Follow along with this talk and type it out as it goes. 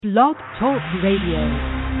Blog Talk Radio.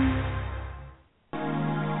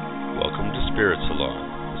 Welcome to Spirit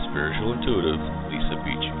Salon, with spiritual intuitive Lisa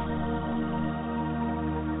Beachy.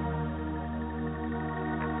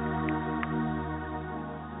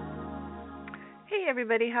 Hey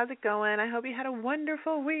everybody, how's it going? I hope you had a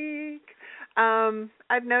wonderful week.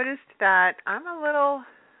 I've noticed that I'm a little,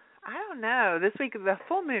 I don't know, this week the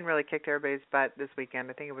full moon really kicked everybody's butt this weekend.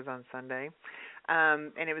 I think it was on Sunday.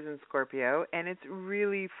 And it was in Scorpio, and it's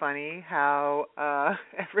really funny how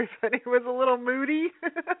everybody was a little moody,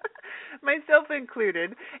 myself included.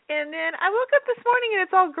 And then I woke up this morning and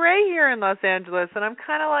it's all gray here in Los Angeles, and I'm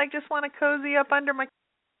kind of like just want to cozy up under my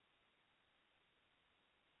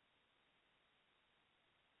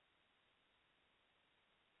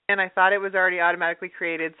and I thought it was already automatically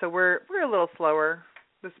created, so we're a little slower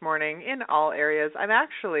this morning in all areas. I've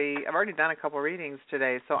already done a couple readings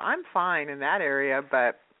today, so I'm fine in that area,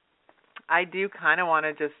 but I do kind of want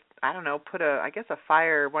to just, I don't know, put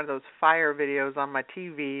one of those fire videos on my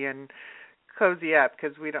TV and cozy up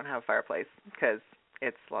because we don't have a fireplace because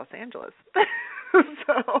it's Los Angeles.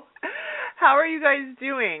 So how are you guys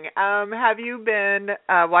doing? Have you been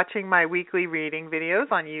watching my weekly reading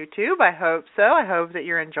videos on YouTube? I hope so. I hope that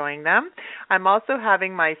you're enjoying them. I'm also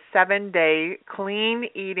having my 7-day clean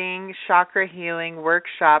eating chakra healing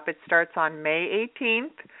workshop. It starts on May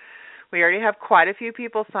 18th. We already have quite a few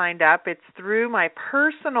people signed up. It's through my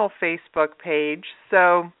personal Facebook page,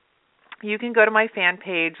 so you can go to my fan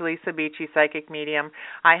page, Lisa Beachy, Psychic Medium.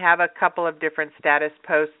 I have a couple of different status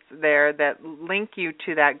posts there that link you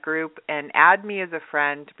to that group and add me as a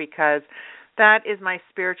friend because that is my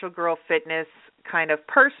spiritual girl fitness kind of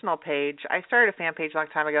personal page. I started a fan page a long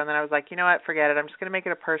time ago, and then I was like, you know what, forget it. I'm just going to make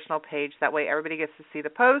it a personal page. That way everybody gets to see the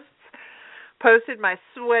posts. Posted my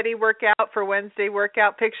sweaty workout for Wednesday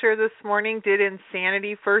workout picture this morning. Did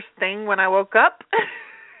insanity first thing when I woke up.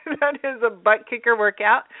 That is a butt kicker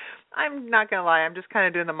workout. I'm not going to lie, I'm just kind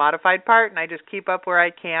of doing the modified part, and I just keep up where I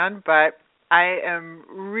can, but I am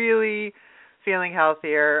really feeling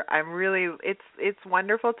healthier. It's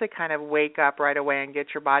wonderful to kind of wake up right away and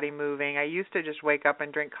get your body moving. I used to just wake up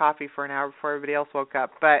and drink coffee for an hour before everybody else woke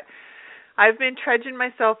up, but I've been trudging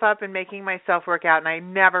myself up and making myself work out, and I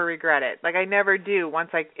never regret it. Like, I never do.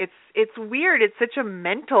 It's weird. It's such a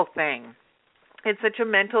mental thing. It's such a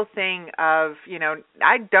mental thing of,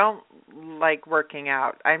 I don't like working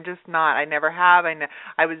out. I'm just not. I never have.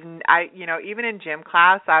 Even in gym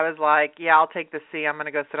class, I was like, yeah, I'll take the C. I'm going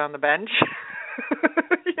to go sit on the bench.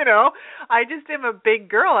 I just am a big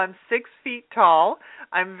girl. I'm 6 feet tall.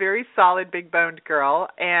 I'm a very solid, big-boned girl,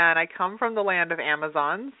 and I come from the land of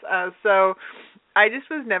Amazons. So I just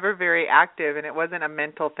was never very active, and it wasn't a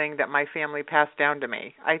mental thing that my family passed down to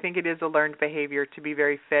me. I think it is a learned behavior to be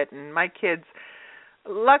very fit, and my kids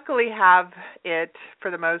luckily have it for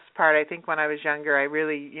the most part. I think when I was younger, I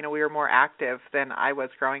really, we were more active than I was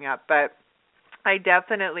growing up, but I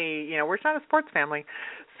definitely, we're not a sports family.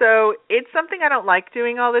 So it's something I don't like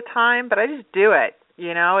doing all the time, but I just do it.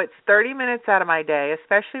 It's 30 minutes out of my day,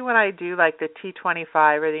 especially when I do like the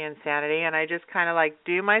T25 or the Insanity, and I just kind of like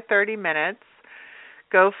do my 30 minutes,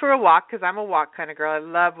 go for a walk because I'm a walk kind of girl. I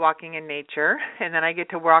love walking in nature, and then I get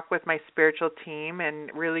to walk with my spiritual team and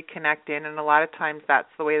really connect in, and a lot of times that's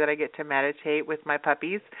the way that I get to meditate with my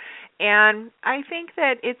puppies. And I think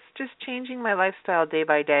that it's just changing my lifestyle day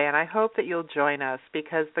by day, and I hope that you'll join us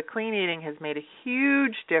because the clean eating has made a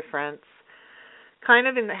huge difference kind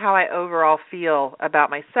of in how I overall feel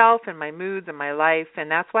about myself and my moods and my life,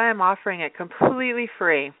 and that's why I'm offering it completely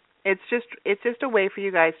free. It's just a way for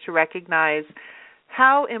you guys to recognize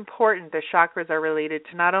how important the chakras are related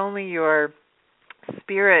to not only your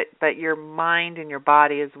spirit, but your mind and your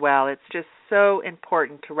body as well. It's just so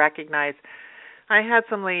important to recognize. I had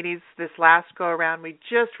some ladies this last go-around. We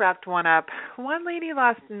just wrapped one up. One lady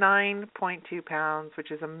lost 9.2 pounds,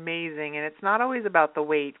 which is amazing, and it's not always about the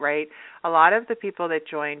weight, right? A lot of the people that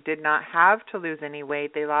joined did not have to lose any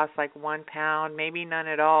weight. They lost like 1 pound, maybe none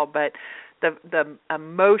at all, but the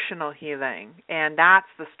emotional healing, and that's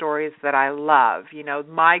the stories that I love.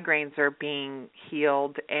 Migraines are being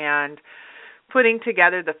healed and putting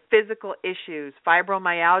together the physical issues.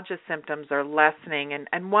 Fibromyalgia symptoms are lessening,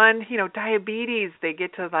 and one, diabetes, they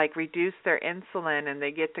get to like reduce their insulin, and they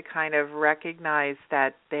get to kind of recognize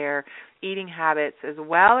that their eating habits as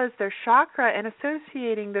well as their chakra and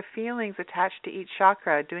associating the feelings attached to each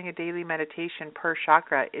chakra, doing a daily meditation per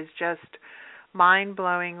chakra is just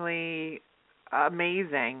mind-blowingly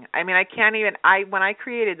amazing. I mean, when I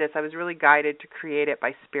created this, I was really guided to create it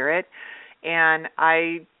by spirit, and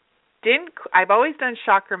I've always done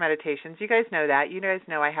chakra meditations. You guys know that. You guys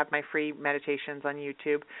know I have my free meditations on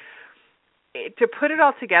YouTube. to put it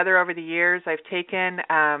all together over the years, I've taken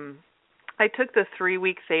I took the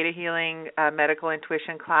 3-week Theta Healing medical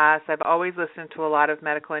intuition class. I've always listened to a lot of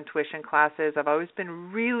medical intuition classes. I've always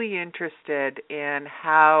been really interested in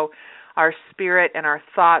how our spirit and our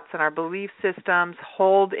thoughts and our belief systems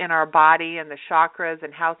hold in our body and the chakras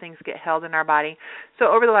and how things get held in our body. So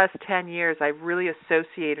over the last 10 years, I've really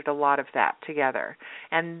associated a lot of that together.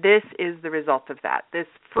 And this is the result of that. This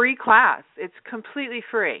free class, it's completely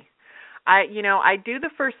free. I do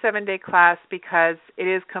the first 7-day class because it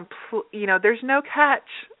is there's no catch.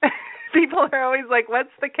 People are always like, what's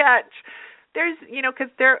the catch? There's, because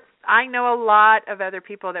I know a lot of other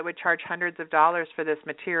people that would charge hundreds of dollars for this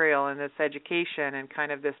material and this education and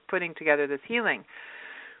kind of this putting together this healing.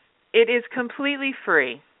 It is completely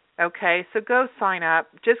free. Okay, so go sign up.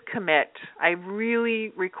 Just commit. I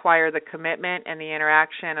really require the commitment and the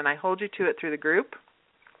interaction, and I hold you to it through the group.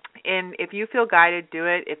 And if you feel guided, do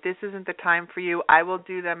it. If this isn't the time for you, I will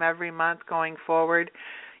do them every month going forward.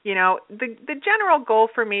 The general goal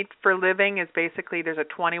for me for living is basically there's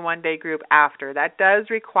a 21-day group after. That does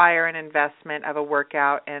require an investment of a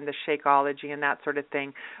workout and the Shakeology and that sort of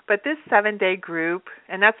thing. But this 7-day group,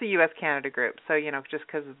 and that's a U.S.-Canada group, so, just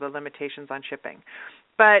because of the limitations on shipping.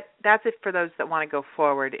 But that's it for those that want to go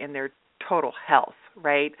forward in their total health,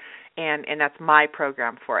 right? And that's my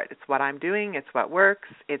program for it. It's what I'm doing. It's what works.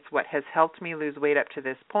 It's what has helped me lose weight up to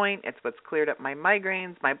this point. It's what's cleared up my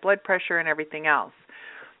migraines, my blood pressure, and everything else.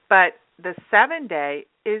 But the 7-day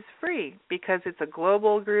is free because it's a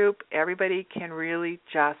global group. Everybody can really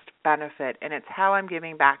just benefit, and it's how I'm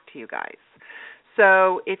giving back to you guys.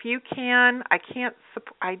 So if you can,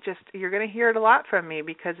 you're going to hear it a lot from me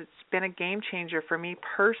because it's been a game changer for me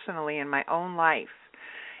personally in my own life.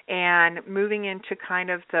 And moving into kind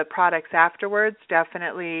of the products afterwards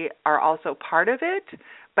definitely are also part of it.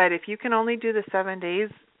 But if you can only do the 7 days,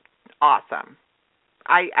 awesome.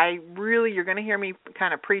 I really, you're going to hear me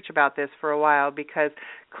kind of preach about this for a while because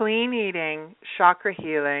clean eating, chakra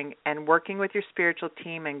healing, and working with your spiritual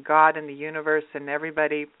team and God and the universe and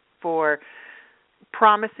everybody for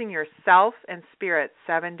promising yourself and spirit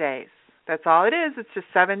 7 days. That's all it is. It's just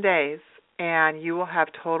 7 days. And you will have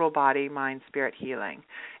total body, mind, spirit healing.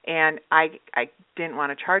 And I didn't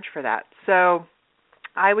want to charge for that. So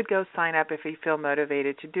I would go sign up if you feel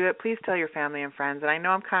motivated to do it. Please tell your family and friends. And I know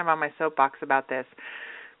I'm kind of on my soapbox about this,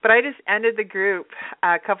 but I just ended the group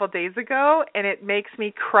a couple of days ago, and it makes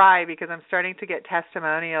me cry because I'm starting to get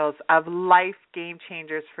testimonials of life game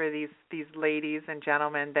changers for these ladies and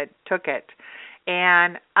gentlemen that took it.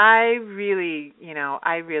 And I really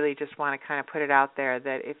just want to kind of put it out there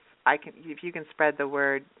that if you can spread the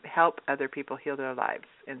word, help other people heal their lives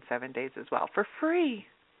in 7 days as well, for free.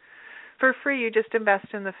 For free, you just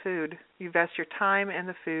invest in the food. You invest your time in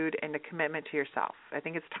the food and the commitment to yourself. I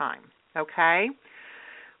think it's time, okay?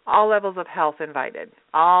 All levels of health invited.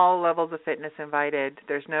 All levels of fitness invited.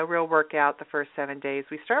 There's no real workout the first 7 days.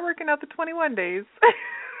 We start working out the 21 days.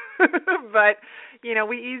 But,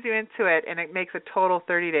 we ease you into it, and it makes a total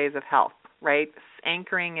 30 days of health, right?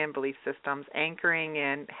 Anchoring in belief systems, anchoring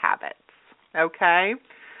in habits, okay?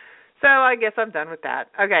 So I guess I'm done with that.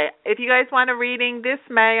 Okay, if you guys want a reading this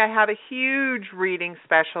May, I have a huge reading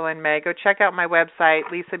special in May. Go check out my website,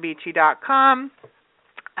 lisabeachy.com.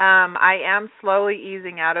 I am slowly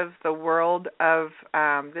easing out of the world of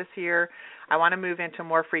this year. I want to move into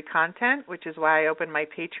more free content, which is why I opened my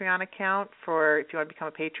Patreon account for if you want to become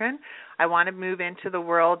a patron. I want to move into the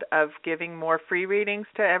world of giving more free readings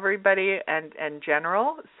to everybody and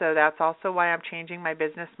general. So that's also why I'm changing my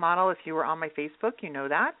business model. If you were on my Facebook, you know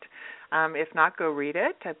that. If not, go read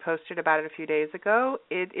it. I posted about it a few days ago.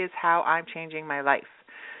 It is how I'm changing my life.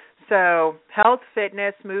 So health,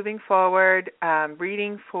 fitness, moving forward,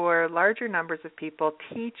 reading for larger numbers of people,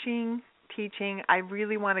 teaching. I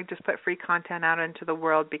really want to just put free content out into the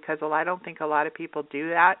world because I don't think a lot of people do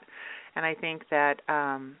that. And I think that,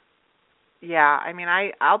 I'll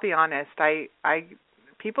be honest. The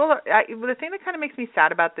thing that kind of makes me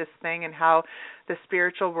sad about this thing and how the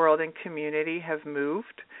spiritual world and community have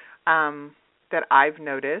moved, that I've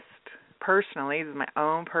noticed personally, this is my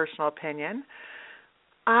own personal opinion,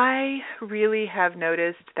 I really have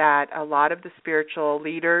noticed that a lot of the spiritual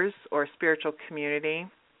leaders or spiritual community,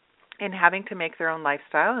 and having to make their own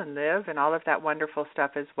lifestyle and live and all of that wonderful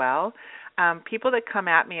stuff as well, people that come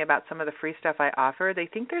at me about some of the free stuff I offer, they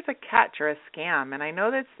think there's a catch or a scam. And I know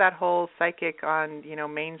that's that whole psychic on,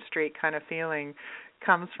 Main Street kind of feeling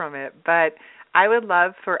comes from it. But I would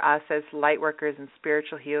love for us as light workers and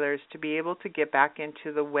spiritual healers to be able to get back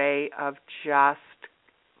into the way of just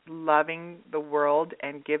loving the world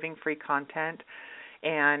and giving free content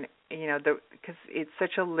and because it's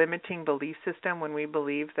such a limiting belief system when we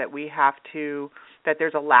believe that that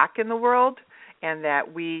there's a lack in the world and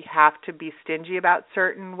that we have to be stingy about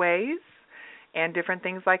certain ways and different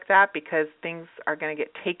things like that, because things are going to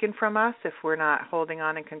get taken from us if we're not holding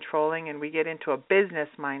on and controlling, and we get into a business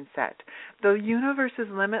mindset. The universe is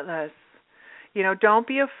limitless. Don't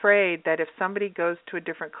be afraid that if somebody goes to a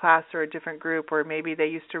different class or a different group, or maybe they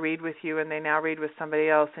used to read with you and they now read with somebody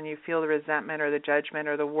else, and you feel the resentment or the judgment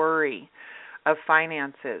or the worry of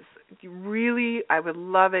finances. I would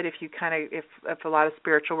love it if you if a lot of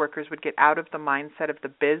spiritual workers would get out of the mindset of the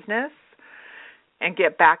business and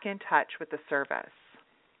get back in touch with the service.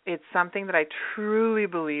 It's something that I truly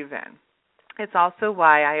believe in. It's also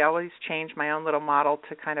why I always change my own little model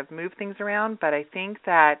to kind of move things around, but I think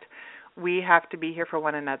that we have to be here for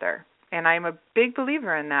one another. And I'm a big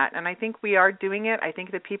believer in that, and I think we are doing it. I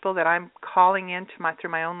think the people that I'm calling in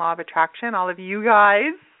through my own law of attraction, all of you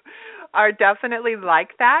guys, are definitely like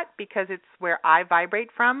that, because it's where I vibrate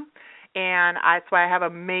from. And that's why I have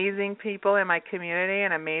amazing people in my community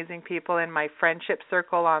and amazing people in my friendship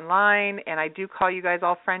circle online. And I do call you guys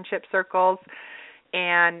all friendship circles.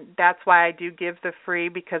 And that's why I do give the free,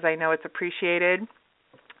 because I know it's appreciated.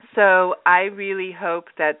 So I really hope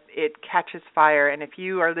that it catches fire. And if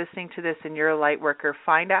you are listening to this and you're a light worker,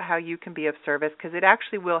 find out how you can be of service, because it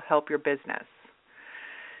actually will help your business.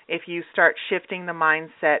 If you start shifting the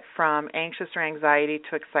mindset from anxious or anxiety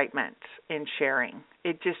to excitement in sharing.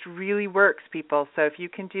 It just really works, people. So if you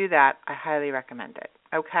can do that, I highly recommend it.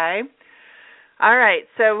 Okay? All right.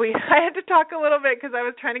 So I had to talk a little bit because I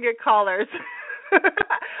was trying to get callers.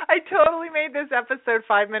 I totally made this episode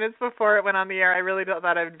 5 minutes before it went on the air. I really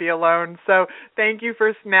thought I would be alone. So thank you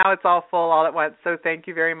for now. It's all full all at once. So thank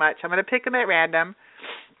you very much. I'm going to pick them at random.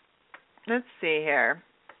 Let's see here.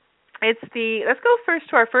 Let's go first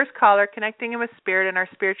to our first caller, connecting him with Spirit and our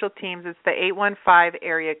spiritual teams. It's the 815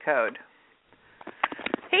 area code.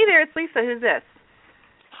 Hey there, it's Lisa. Who's this?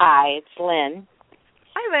 Hi, it's Lynn.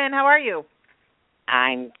 Hi, Lynn. How are you?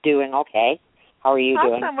 I'm doing okay. How are you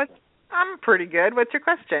doing? I'm pretty good. What's your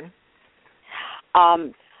question?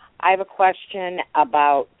 I have a question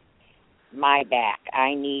about my back.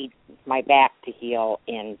 I need my back to heal,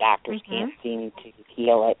 and doctors can't seem to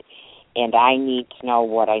heal it, and I need to know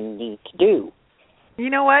what I need to do. You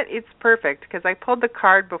know what? It's perfect, because I pulled the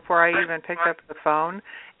card before I even picked up the phone,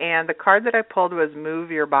 and the card that I pulled was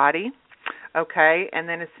Move Your Body. Okay, and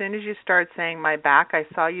then as soon as you started saying my back, I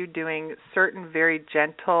saw you doing certain very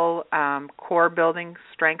gentle core building,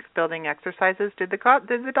 strength building exercises. Did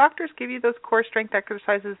the doctors give you those core strength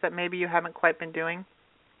exercises that maybe you haven't quite been doing?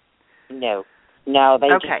 No, they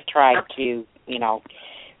just tried to,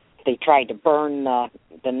 they tried to burn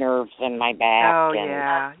the nerves in my back. Oh,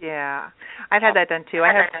 yeah. I've had that done, too.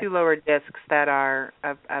 I have 2 lower discs that are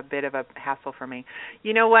a bit of a hassle for me.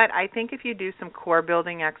 You know what? I think if you do some core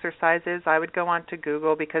building exercises, I would go on to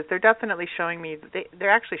Google, because they're definitely showing me,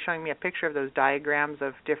 they're actually showing me a picture of those diagrams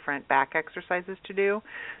of different back exercises to do.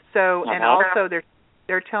 So, and also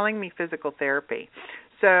they're telling me physical therapy.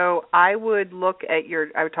 So I would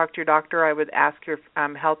I would talk to your doctor. I would ask your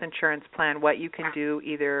health insurance plan what you can do.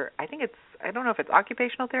 Either I don't know if it's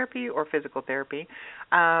occupational therapy or physical therapy,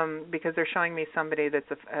 because they're showing me somebody that's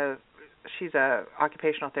she's a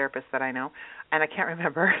occupational therapist that I know, and I can't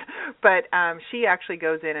remember, but she actually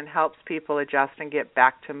goes in and helps people adjust and get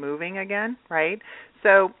back to moving again, right?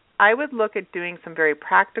 So I would look at doing some very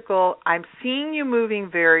practical. I'm seeing you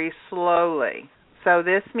moving very slowly. So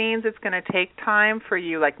this means it's going to take time for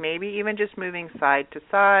you, like maybe even just moving side to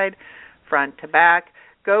side, front to back.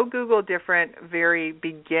 Go Google different very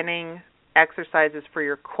beginning exercises for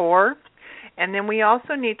your core. And then we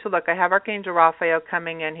also need to look, I have Archangel Raphael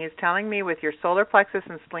coming in. He's telling me with your solar plexus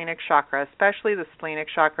and splenic chakra, especially the splenic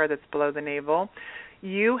chakra that's below the navel,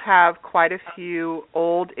 you have quite a few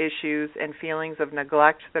old issues and feelings of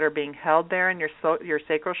neglect that are being held there in your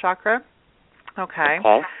sacral chakra. Okay.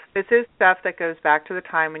 This is stuff that goes back to the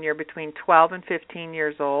time when you're between 12 and 15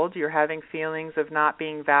 years old. You're having feelings of not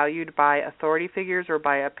being valued by authority figures or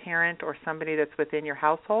by a parent or somebody that's within your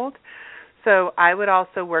household. So I would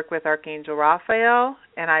also work with Archangel Raphael,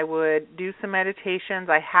 and I would do some meditations.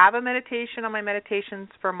 I have a meditation on my Meditations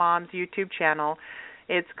for Moms YouTube channel.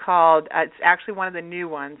 It's actually one of the new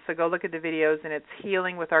ones, so go look at the videos, and it's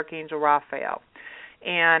Healing with Archangel Raphael.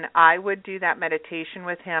 And I would do that meditation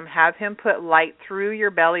with him, have him put light through your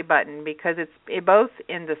belly button, because it's both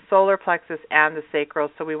in the solar plexus and the sacral,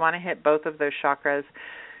 so we want to hit both of those chakras.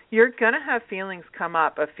 You're going to have feelings come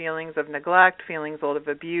up of feelings of neglect, feelings of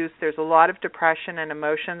abuse. There's a lot of depression and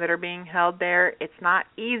emotion that are being held there. It's not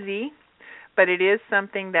easy, but it is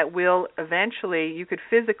something that will eventually, you could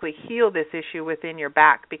physically heal this issue within your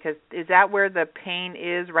back, because is that where the pain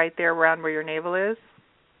is, right there around where your navel is?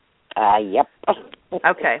 Yep.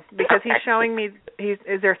 Okay, because he's showing me,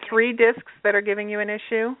 is there 3 discs that are giving you an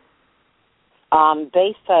issue?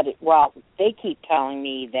 They said, they keep telling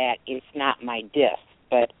me that it's not my disc,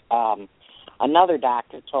 but another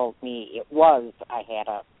doctor told me I had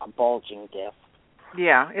a bulging disc.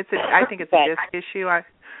 Yeah, I think it's a disc issue.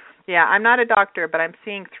 I'm not a doctor, but I'm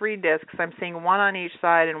seeing 3 discs. I'm seeing 1 on each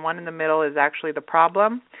side, and 1 in the middle is actually the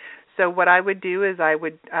problem. So what I would do is I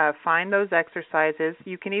would find those exercises.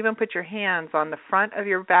 You can even put your hands on the front of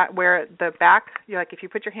your back, where the back, like if you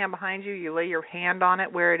put your hand behind you, you lay your hand on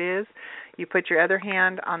it where it is. You put your other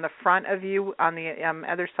hand on the front of you on the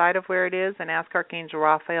other side of where it is, and ask Archangel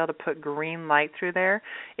Raphael to put green light through there.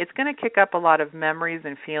 It's going to kick up a lot of memories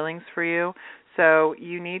and feelings for you. So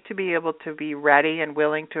you need to be able to be ready and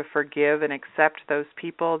willing to forgive and accept those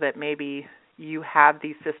people that maybe you have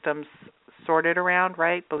these systems sorted around,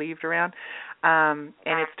 right, believed around, and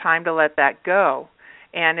it's time to let that go.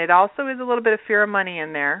 And it also is a little bit of fear of money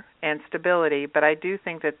in there and stability, but I do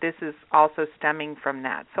think that this is also stemming from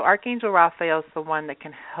that. So Archangel Raphael is the one that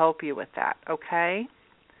can help you with that, okay?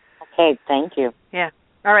 Okay, thank you. Yeah.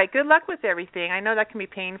 All right, good luck with everything. I know that can be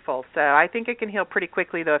painful, so I think it can heal pretty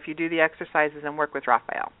quickly, though, if you do the exercises and work with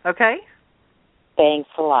Raphael, okay? Thanks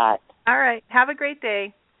a lot. All right, have a great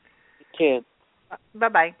day. You too.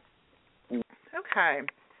 Bye-bye.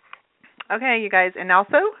 Okay, you guys, and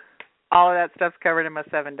also, all of that stuff's covered in my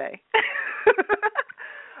 7-day.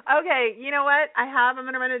 Okay, you know what? I'm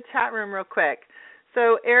going to run a chat room real quick.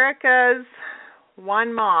 So Erica's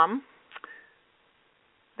one mom,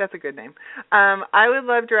 that's a good name. I would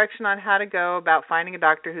love direction on how to go about finding a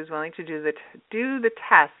doctor who's willing to do the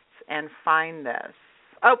tests and find this.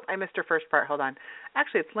 Oh, I missed her first part. Hold on.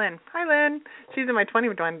 Actually, it's Lynn. Hi, Lynn. She's in my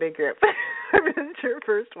 21 big group. I missed her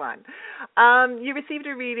first one. You received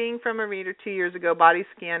a reading from a reader 2 years ago. Body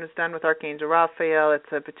scan is done with Archangel Raphael. It's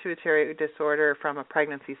a pituitary disorder from a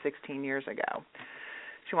pregnancy 16 years ago.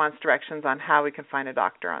 She wants directions on how we can find a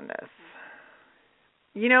doctor on this.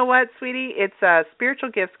 You know what, sweetie? It's a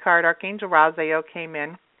spiritual gifts card. Archangel Raziel came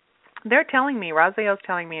in. Raziel's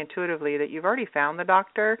telling me intuitively that you've already found the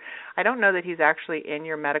doctor. I don't know that he's actually in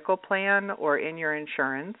your medical plan or in your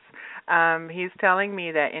insurance. He's telling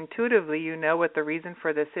me that intuitively you know what the reason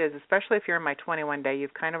for this is, especially if you're in my 21 day.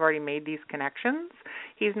 You've kind of already made these connections.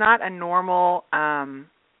 He's not a normal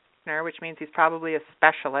which means he's probably a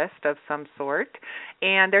specialist of some sort.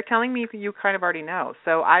 And they're telling me you kind of already know.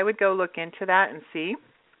 So I would go look into that and see.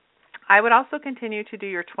 I would also continue to do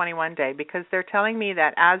your 21 day because they're telling me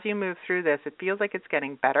that as you move through this, it feels like it's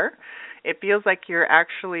getting better. It feels like you're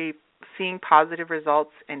actually seeing positive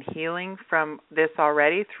results and healing from this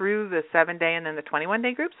already through the 7-day and then the 21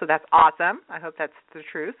 day group. So that's awesome. I hope that's the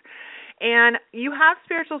truth. And you have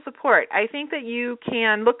spiritual support. I think that you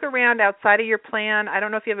can look around outside of your plan. I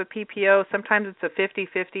don't know if you have a PPO. Sometimes it's a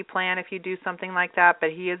 50-50 plan if you do something like that,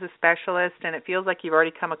 but he is a specialist, and it feels like you've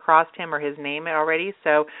already come across him or his name already.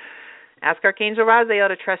 So ask Archangel Raziel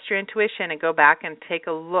to trust your intuition and go back and take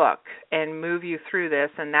a look and move you through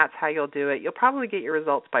this, and that's how you'll do it. You'll probably get your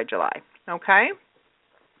results by July, okay?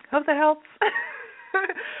 Hope that helps.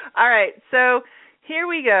 All right, so here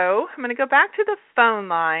we go. I'm going to go back to the phone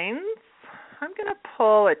lines. I'm going to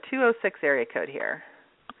pull a 206 area code here.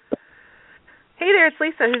 Hey there, it's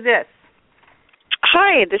Lisa. Who's this?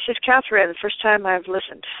 Hi, this is Catherine. First time I've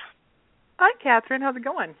listened. Hi, Catherine. How's it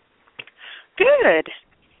going? Good.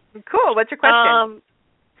 Cool. What's your question?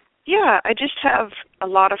 I just have a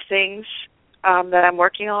lot of things that I'm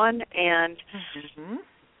working on, and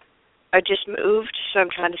I just moved, so I'm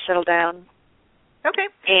trying to settle down. Okay.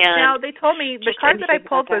 And now, they told me the card that I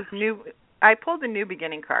pulled was new. I pulled the new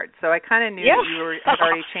beginning card, so I kind of knew that you had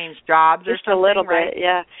already changed jobs or something. Just a little right? bit,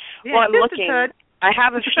 yeah. Well, I'm looking. I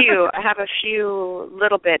have a few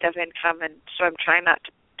little bit of income, and so I'm trying not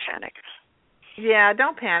to panic. Yeah,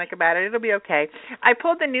 don't panic about it. It'll be okay. I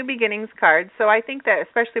pulled the New Beginnings card, so I think that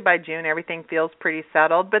especially by June, everything feels pretty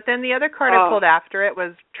settled. But then the other card I pulled after it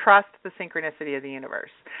was Trust the Synchronicity of the Universe.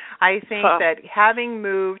 I think that having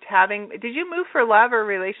moved, did you move for love or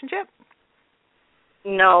relationship?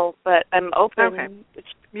 No, but I'm open. Okay.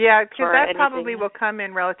 Yeah, because that probably will come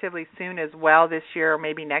in relatively soon as well this year or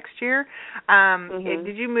maybe next year.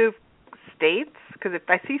 Did you move states? Because if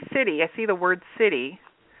I see city, I see the word city.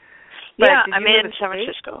 But I'm in San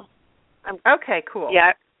Francisco. Okay, cool.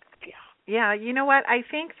 Yeah. Yeah, you know what? I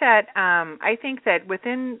think that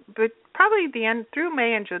within, but probably the end through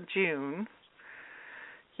May and June,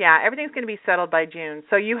 Yeah, everything's going to be settled by June.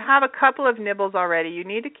 So you have a couple of nibbles already. You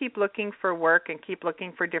need to keep looking for work and keep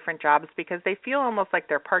looking for different jobs because they feel almost like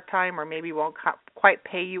they're part-time or maybe won't quite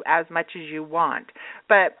pay you as much as you want.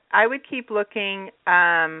 But I would keep looking.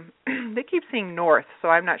 They keep saying north, so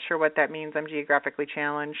I'm not sure what that means. I'm geographically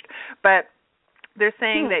challenged. But they're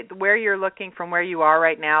saying that where you're looking from where you are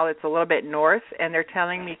right now, it's a little bit north, and they're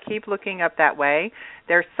telling me keep looking up that way.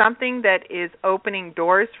 There's something that is opening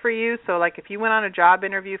doors for you. So like if you went on a job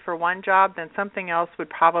interview for one job, then something else would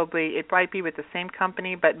probably, it might be with the same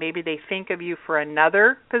company, but maybe they think of you for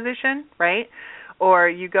another position, right? Or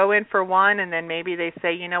you go in for one, and then maybe they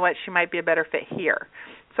say, you know what, she might be a better fit here.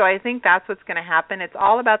 So I think that's what's going to happen. It's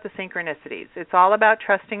all about the synchronicities. It's all about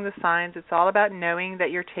trusting the signs. It's all about knowing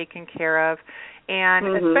that you're taken care of.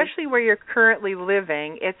 And especially where you're currently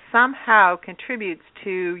living, it somehow contributes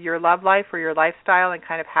to your love life or your lifestyle and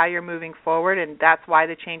kind of how you're moving forward, and that's why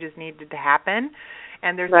the changes needed to happen.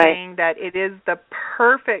 And they're saying that it is the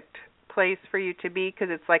perfect place for you to be because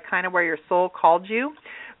it's like kind of where your soul called you.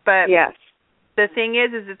 But the thing is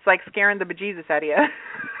it's like scaring the bejesus out of you.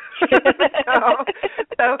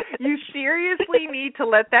 So you seriously need to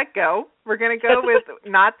let that go. We're going to go with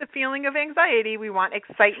not the feeling of anxiety. We want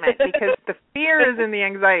excitement because the fear is in the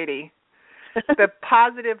anxiety. The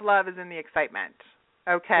positive love is in the excitement.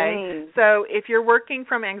 Okay? So if you're working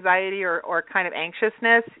from anxiety or kind of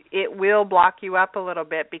anxiousness, it will block you up a little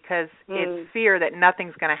bit because it's fear that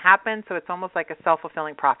nothing's going to happen, so it's almost like a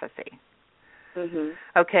self-fulfilling prophecy.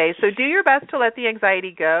 Okay, so do your best to let the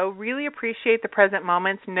anxiety go. Really appreciate the present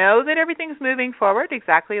moments. Know that everything's moving forward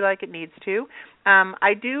exactly like it needs to.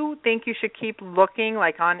 I do think you should keep looking,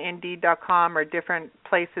 like on Indeed.com or different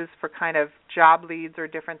places for kind of job leads or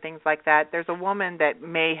different things like that. There's a woman that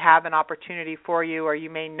may have an opportunity for you, or you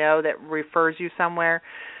may know that refers you somewhere.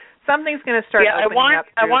 Something's going to start opening up.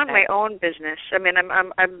 I want my own business. I mean,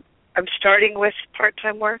 I'm starting with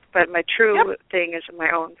part-time work, but my true thing is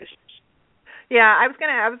my own business. Yeah,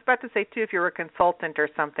 I was about to say too, if you're a consultant or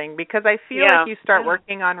something, because I feel like you start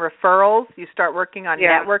working on referrals, you start working on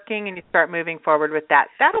networking, and you start moving forward with that.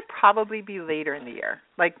 That'll probably be later in the year,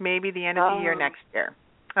 like maybe the end of the year next year.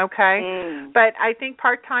 Okay? But I think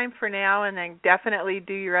part-time for now, and then definitely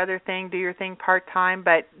do your other thing, do your thing part-time,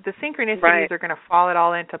 but the synchronicities are going to fall it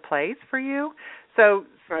all into place for you. So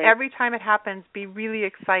every time it happens, be really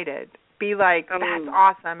excited. Be like, that's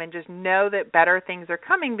awesome, and just know that better things are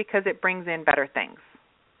coming because it brings in better things.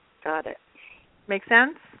 Got it. Make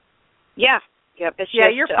sense? Yeah. Yep. It's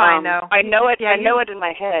just, you're fine, though. I know it. I know it in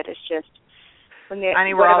my head. It's just when the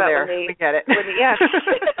we're all there. We get it.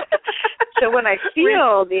 So when I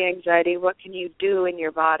feel the anxiety, what can you do in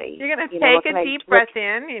your body? You're going to take a deep breath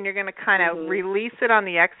in, and you're going to kind of release it on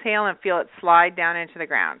the exhale and feel it slide down into the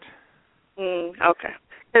ground. Okay.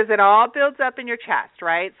 Because it all builds up in your chest,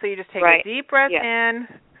 right? So you just take a deep breath in,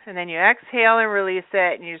 and then you exhale and release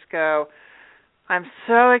it, and you just go, I'm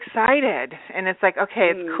so excited. And it's like, okay,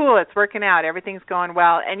 it's cool, it's working out, everything's going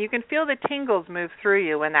well. And you can feel the tingles move through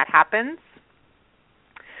you when that happens.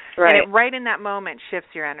 And it right in that moment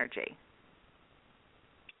shifts your energy.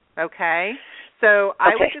 Okay? So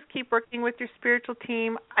I would just keep working with your spiritual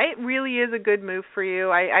team. It really is a good move for you.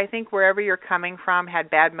 I think wherever you're coming from had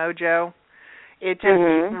bad mojo. It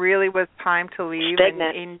just really was time to leave.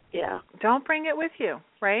 And don't bring it with you,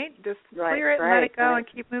 right? Just clear it and let it go and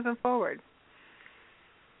keep moving forward.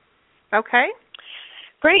 Okay?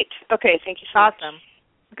 Great. Okay, thank you so much. Awesome.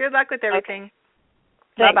 Good luck with everything.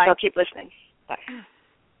 Thanks. Bye-bye. I'll keep listening. Bye.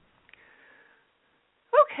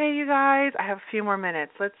 Okay, you guys, I have a few more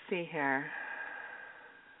minutes. Let's see here.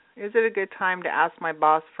 Is it a good time to ask my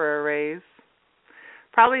boss for a raise?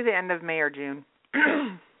 Probably the end of May or June.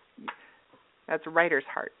 That's Writer's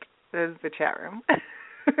Heart. This is the chat room.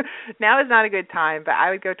 Now is not a good time, but I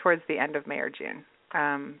would go towards the end of May or June.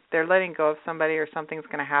 They're letting go of somebody or something's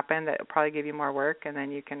going to happen that will probably give you more work, and then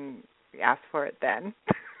you can ask for it then.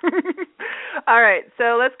 All right,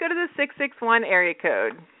 so let's go to the 661 area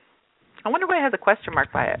code. I wonder why it has a question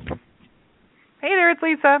mark by it. Hey there, it's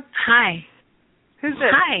Lisa. Hi. Who's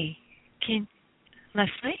this? Hi.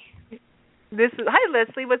 Leslie? Hi,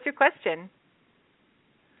 Leslie. What's your question?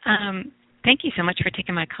 Thank you so much for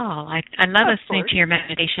taking my call. I love listening to your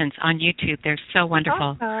meditations on YouTube. They're so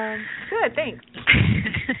wonderful. Awesome. Good, thanks.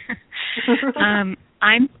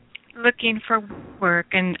 I'm looking for work,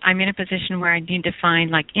 and I'm in a position where I need to find,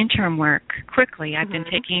 like, interim work quickly. I've been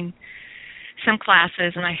taking some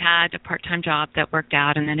classes, and I had a part-time job that worked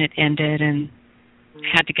out, and then it ended, and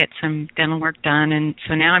had to get some dental work done. And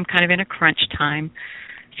so now I'm kind of in a crunch time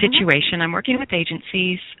situation. I'm working with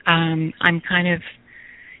agencies. I'm kind of,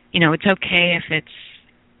 it's okay if it's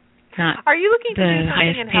not Are you looking to the do something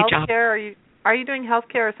highest in paid job. healthcare? Are you doing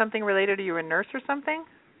healthcare or something related? Are you a nurse or something?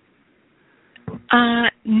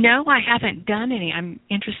 No, I haven't done any. I'm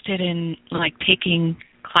interested in like taking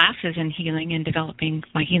classes in healing and developing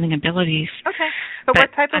my healing abilities. Okay, but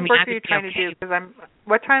what type of work are you would be trying to do? Because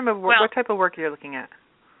what type of work are you looking at?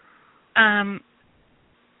 I've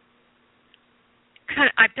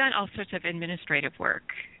done all sorts of administrative work,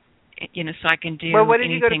 so I can do what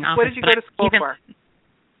did you go to? office, What did you go to school for?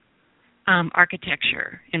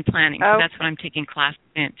 Architecture and planning. So that's what I'm taking classes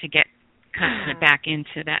in to get kind of back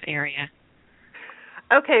into that area.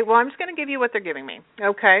 Okay, well, I'm just going to give you what they're giving me,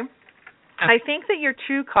 okay? I think that your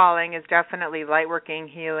true calling is definitely light working,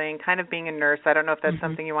 healing, kind of being a nurse. I don't know if that's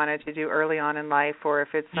something you wanted to do early on in life or if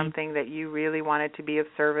it's something that you really wanted to be of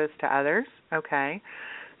service to others, okay?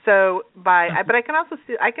 So but I can also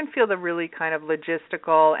I can feel the really kind of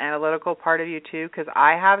logistical, analytical part of you too, because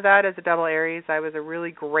I have that as a double Aries. I was a really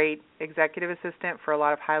great executive assistant for a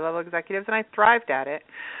lot of high-level executives, and I thrived at it.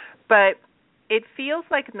 But it feels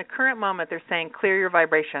like in the current moment they're saying clear your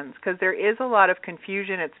vibrations because there is a lot of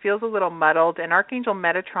confusion. It feels a little muddled, and Archangel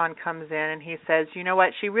Metatron comes in and he says, you know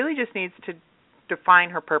what, she really just needs to define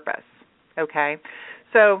her purpose, okay?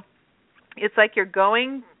 So it's like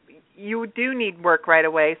you do need work right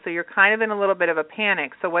away, so you're kind of in a little bit of a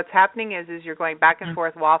panic. So what's happening is you're going back and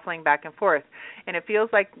forth, waffling back and forth. And it feels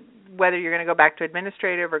like whether you're going to go back to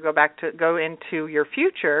administrative or go into your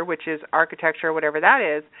future, which is architecture or whatever that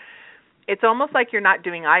is, it's almost like you're not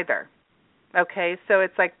doing either. Okay, so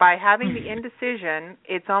it's like by having the indecision,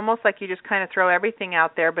 it's almost like you just kind of throw everything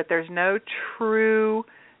out there, but there's no true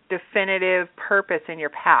definitive purpose in your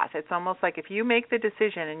path. It's almost like if you make the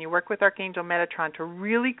decision and you work with Archangel Metatron to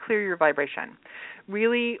really clear your vibration,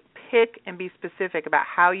 really pick and be specific about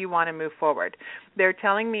how you want to move forward. They're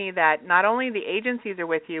telling me that not only the agencies are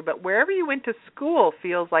with you, but wherever you went to school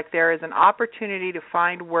feels like there is an opportunity to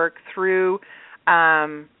find work through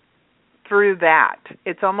that.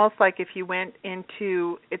 It's almost like if you went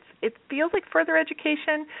into, it feels like further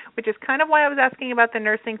education, which is kind of why I was asking about the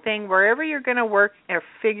nursing thing. Wherever you're going to work or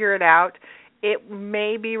figure it out, it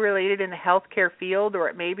may be related in the healthcare field or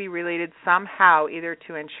it may be related somehow either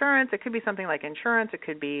to insurance. It could be something like insurance. It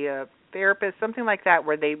could be a therapist, something like that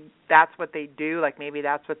where that's what they do, like maybe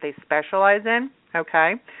that's what they specialize in,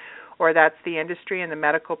 okay? Or that's the industry and the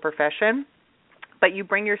medical profession. But you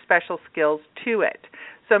bring your special skills to it.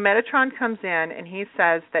 So Metatron comes in and he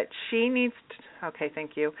says that she needs to, okay,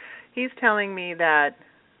 thank you. He's telling me that,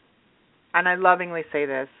 and I lovingly say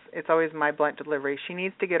this, it's always my blunt delivery, she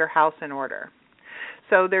needs to get her house in order.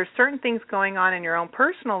 So there's certain things going on in your own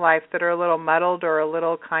personal life that are a little muddled or a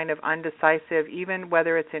little kind of undecisive, even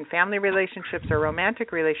whether it's in family relationships or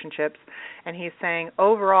romantic relationships. And he's saying,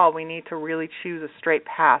 overall, we need to really choose a straight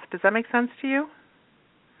path. Does that make sense to you?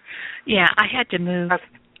 Yeah, I had to move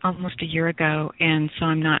almost a year ago, and so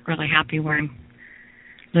I'm not really happy where I'm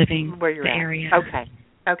living, where you're the at. area.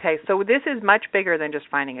 Okay, so this is much bigger than just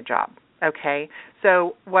finding a job, okay?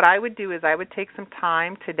 So what I would do is I would take some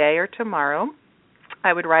time today or tomorrow.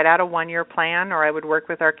 I would write out a 1-year plan, or I would work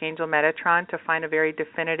with Archangel Metatron to find a very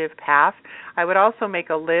definitive path. I would also make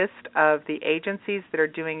a list of the agencies that are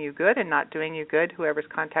doing you good and not doing you good, whoever's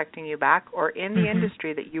contacting you back, or in the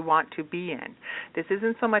industry that you want to be in. This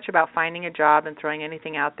isn't so much about finding a job and throwing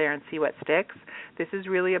anything out there and see what sticks. This is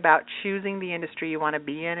really about choosing the industry you want to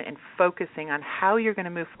be in and focusing on how you're going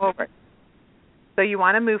to move forward. So you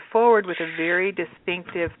want to move forward with a very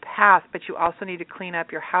distinctive path, but you also need to clean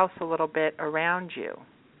up your house a little bit around you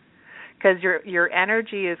because your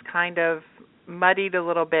energy is kind of muddied a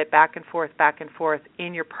little bit back and forth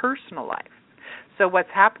in your personal life. So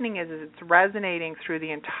what's happening is it's resonating through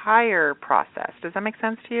the entire process. Does that make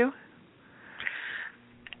sense to you?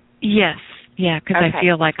 Yes, yeah, because I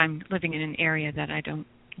feel like I'm living in an area that I don't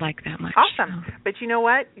like that much. Awesome. So. But you know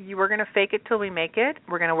what? We're going to fake it till we make it.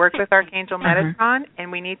 We're going to work with Archangel Metatron,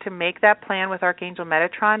 and we need to make that plan with Archangel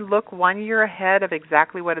Metatron. Look 1 year ahead of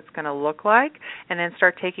exactly what it's going to look like, and then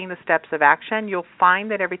start taking the steps of action. You'll find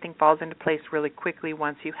that everything falls into place really quickly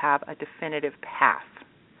once you have a definitive path.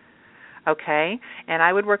 Okay? And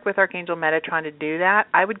I would work with Archangel Metatron to do that.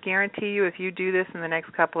 I would guarantee you if you do this in the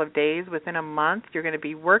next couple of days, within a month, you're going to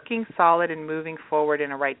be working solid and moving forward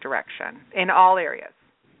in a right direction in all areas.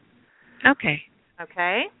 Okay.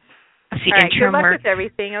 Okay. I see. All right. Good luck work with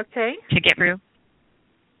everything. Okay. To get through.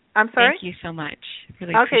 I'm sorry. Thank you so much.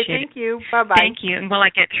 Really okay. appreciate Thank it. you. Bye-bye. Thank you. And will I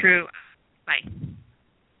get through? Bye.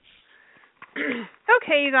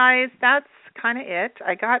 Okay, you guys. That's kind of it.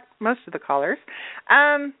 I got most of the callers.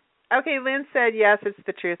 Okay. Lynn said yes. It's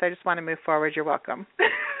the truth. I just want to move forward. You're welcome.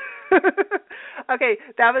 Okay,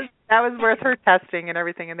 that was worth her testing and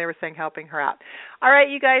everything, and they were saying helping her out. All right,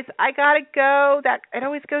 you guys, I gotta go. That it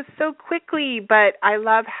always goes so quickly, but I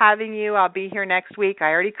love having you. I'll be here next week. I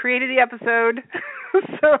already created the episode,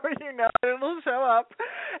 so you know it'll show up.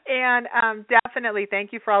 And definitely,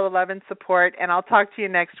 thank you for all the love and support. And I'll talk to you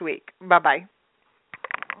next week. Bye bye.